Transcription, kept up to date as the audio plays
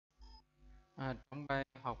Trong bài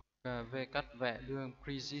học về cách vẽ đường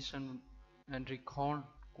precision and recall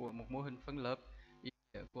của một mô hình phân lớp, ý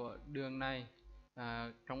nghĩa của đường này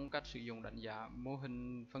trong cách sử dụng đánh giá mô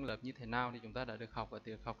hình phân lớp như thế nào thì chúng ta đã được học ở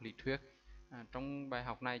tiết học lý thuyết. Trong bài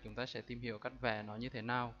học này chúng ta sẽ tìm hiểu cách vẽ nó như thế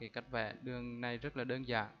nào. Cái cách vẽ đường này rất là đơn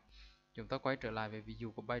giản. Chúng ta quay trở lại về ví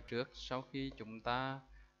dụ của bài trước. Sau khi chúng ta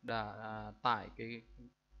đã tải cái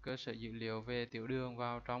cơ sở dữ liệu về tiểu đường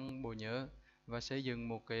vào trong bộ nhớ và xây dựng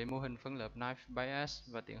một cái mô hình phân lớp Naive Bayes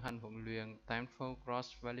và tiến hành huấn luyện Tenfold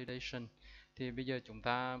Cross Validation, thì bây giờ chúng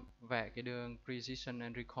ta vẽ cái đường Precision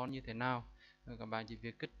and Recall như thế nào. Các bạn chỉ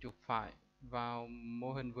việc kích chuột phải vào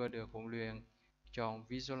mô hình vừa được huấn luyện, chọn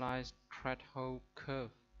Visualize Threshold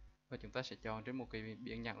Curve và chúng ta sẽ chọn trên một cái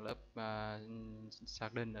biến dạng lớp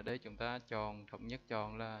xác định. Ở đây chúng ta thống nhất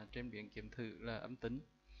chọn là trên biến kiểm thử là âm tính.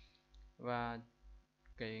 Và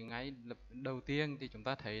cái ngay lập đầu tiên thì chúng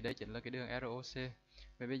ta thấy đây chính là cái đường ROC.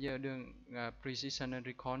 Vậy bây giờ đường Precision and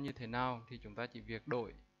Recall như thế nào thì chúng ta chỉ việc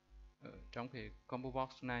đổi ở trong cái combo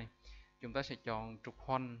box này. Chúng ta sẽ chọn trục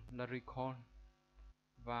hoành là Recall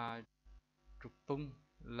và trục tung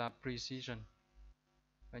là Precision.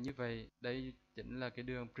 Và như vậy đây chính là cái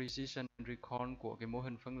đường Precision and Recall của cái mô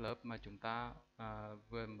hình phân lớp mà chúng ta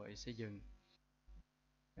vừa mới xây dựng.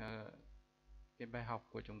 Cái bài học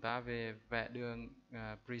của chúng ta về vẽ đường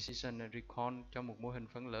Precision and Recall cho một mô hình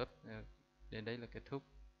phân lớp đến đây là kết thúc.